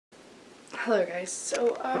Hello guys,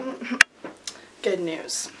 so good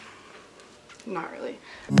news. Not really.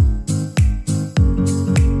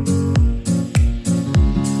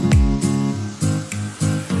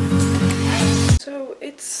 So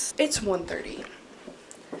it's 1:30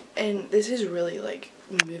 and this is really like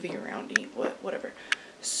moving around-y, whatever.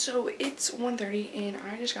 So it's 1:30 and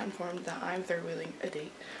I just got informed that I'm third wheeling a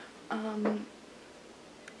date at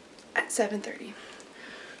 7:30.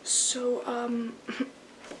 So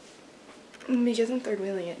because I'm third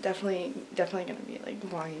wheeling it, definitely gonna be like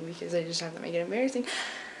vlogging because I just have to make it embarrassing.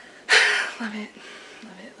 Love it.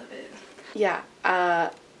 Yeah, I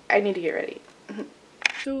need to get ready.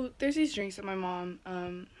 So there's these drinks that my mom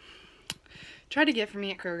tried to get for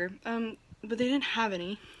me at Kroger, but they didn't have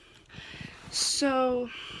any, so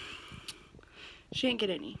she didn't get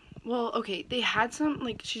any. Well, okay, they had some,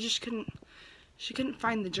 like she couldn't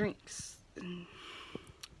find the drinks. And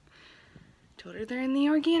told her they're in the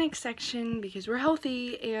organic section because we're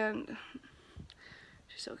healthy, and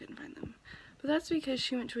she still couldn't find them. But that's because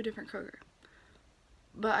she went to a different Kroger.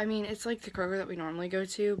 But I mean, it's like the Kroger that we normally go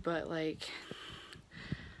to, but like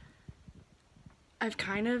I've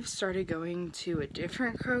kind of started going to a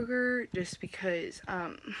different Kroger just because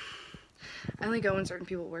I only go when certain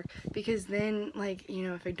people work, because then, like, you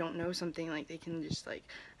know, if I don't know something, like, they can just, like,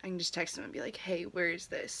 I can just text them and be like, hey, where is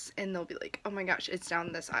this? And they'll be like, oh my gosh, it's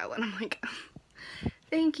down this aisle. And I'm like,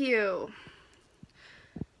 thank you.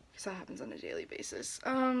 Because that happens on a daily basis.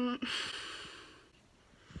 Love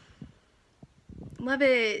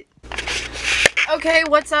it. Okay,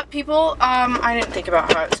 what's up, people? I didn't think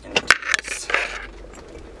about how I was gonna do this.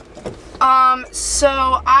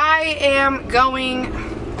 So I am going...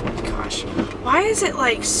 Gosh, why is it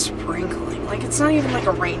like sprinkling? Like, it's not even like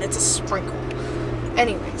a rain, it's a sprinkle.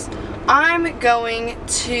 Anyways, I'm going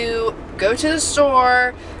to go to the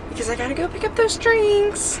store because I gotta go pick up those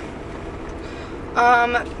drinks.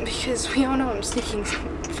 Because we all know I'm sneaking some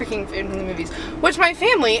freaking food in the movies. Which my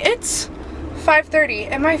family, it's 5:30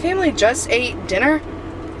 and my family just ate dinner.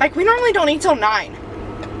 Like, we normally don't eat till 9.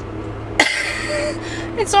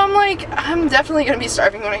 And so I'm like, I'm definitely gonna be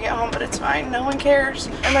starving when I get home, but it's fine, no one cares.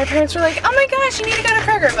 And my parents were like, oh my gosh, you need to go to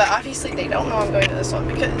Kroger, but obviously they don't know I'm going to this one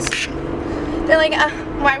because they're like,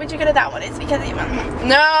 why would you go to that one? It's because you...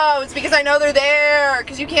 No, it's because I know they're there,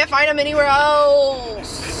 because you can't find them anywhere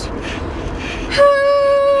else.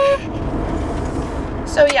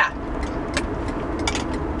 So yeah,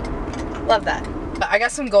 love that. But I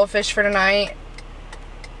got some goldfish for tonight.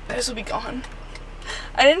 This will be gone.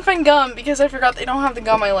 I didn't find gum because I forgot they don't have the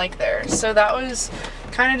gum I like there, so that was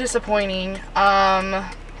kind of disappointing.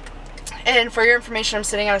 And for your information, I'm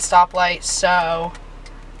sitting at a stoplight, so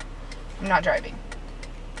I'm not driving.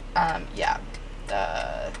 Yeah,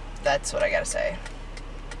 that's what I gotta say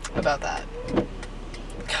about that.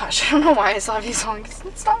 Gosh, I don't know why I still have these on because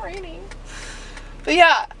it's not raining. But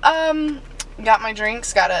yeah, got my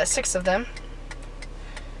drinks, got 6 of them,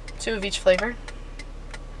 2 of each flavor.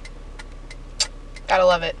 Gotta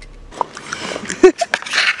love it.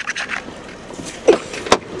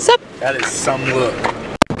 Sup? That is some look.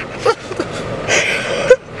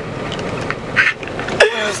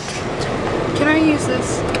 Can I use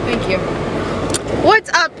this? Thank you.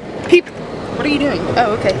 What's up, people? What are you doing?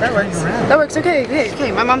 Oh, okay, that works. That works. Okay.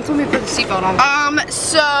 My mom told me to put the seatbelt on.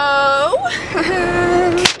 So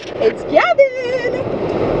it's Gavin,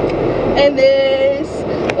 and this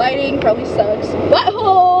lighting probably sucks.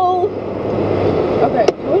 Butthole. Okay,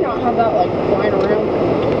 can we not have that, like, flying around?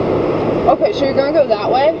 Okay, so you're gonna go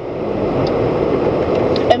that way,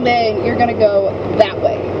 and then you're gonna go that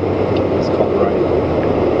way. It's called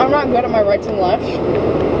right. I'm not good at my rights and lefts.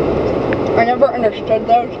 I never understood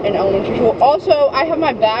those in elementary school. Also, I have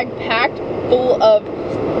my bag packed full of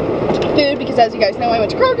food because, as you guys know, I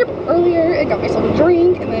went to Kroger earlier and got myself a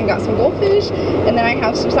drink, and then got some goldfish, and then I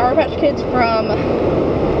have some Sour Patch Kids from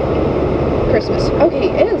Christmas.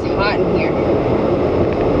 Okay, it is hot in here.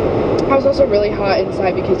 I was also really hot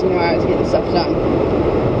inside because, you know, I was getting stuff done.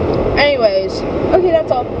 Anyways, okay,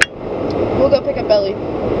 that's all. We'll go pick up Belly.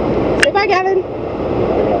 Say bye, Gavin.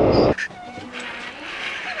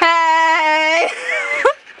 Hey!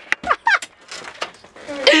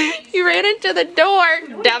 You ran into the door,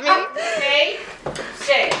 dummy.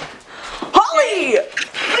 Stay. Holly!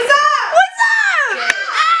 What's up?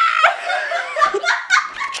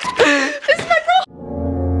 This is my girl.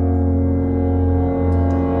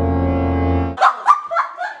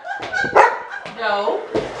 No.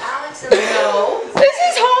 Alex, no. This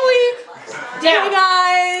is Holly. Down. Hey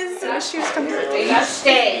guys. I wish she was coming with me.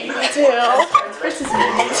 Stay. Me too. Chris is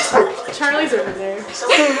Charlie's over there.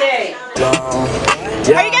 Stay.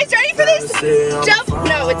 Are you guys ready for this?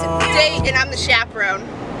 No, it's day and I'm the chaperone.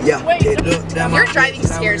 Yeah. Wait, your driving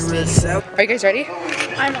scares me. Are you guys ready?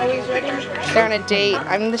 I'm always ready. They're on a date.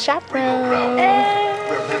 I'm the chaperone.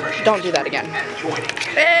 Don't do that again.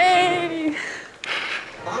 Hey.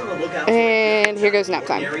 And here goes nap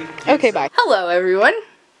time. Okay, bye. Hello, everyone.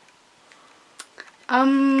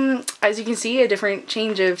 As you can see, a different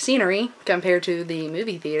change of scenery compared to the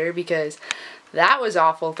movie theater because that was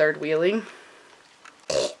awful third wheeling.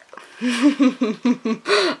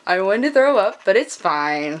 I wanted to throw up, but it's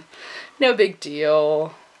fine. No big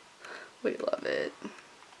deal. We love it.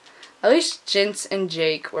 At least Jinx and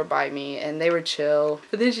Jake were by me and they were chill.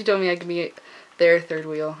 But then she told me I could be their third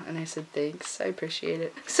wheel and I said thanks. I appreciate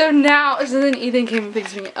it. So then Ethan came and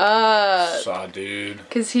picked me up. Saw dude.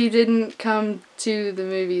 Because he didn't come to the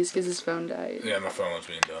movies because his phone died. Yeah, my phone was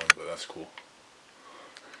being done, but that's cool.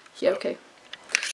 Yeah, okay.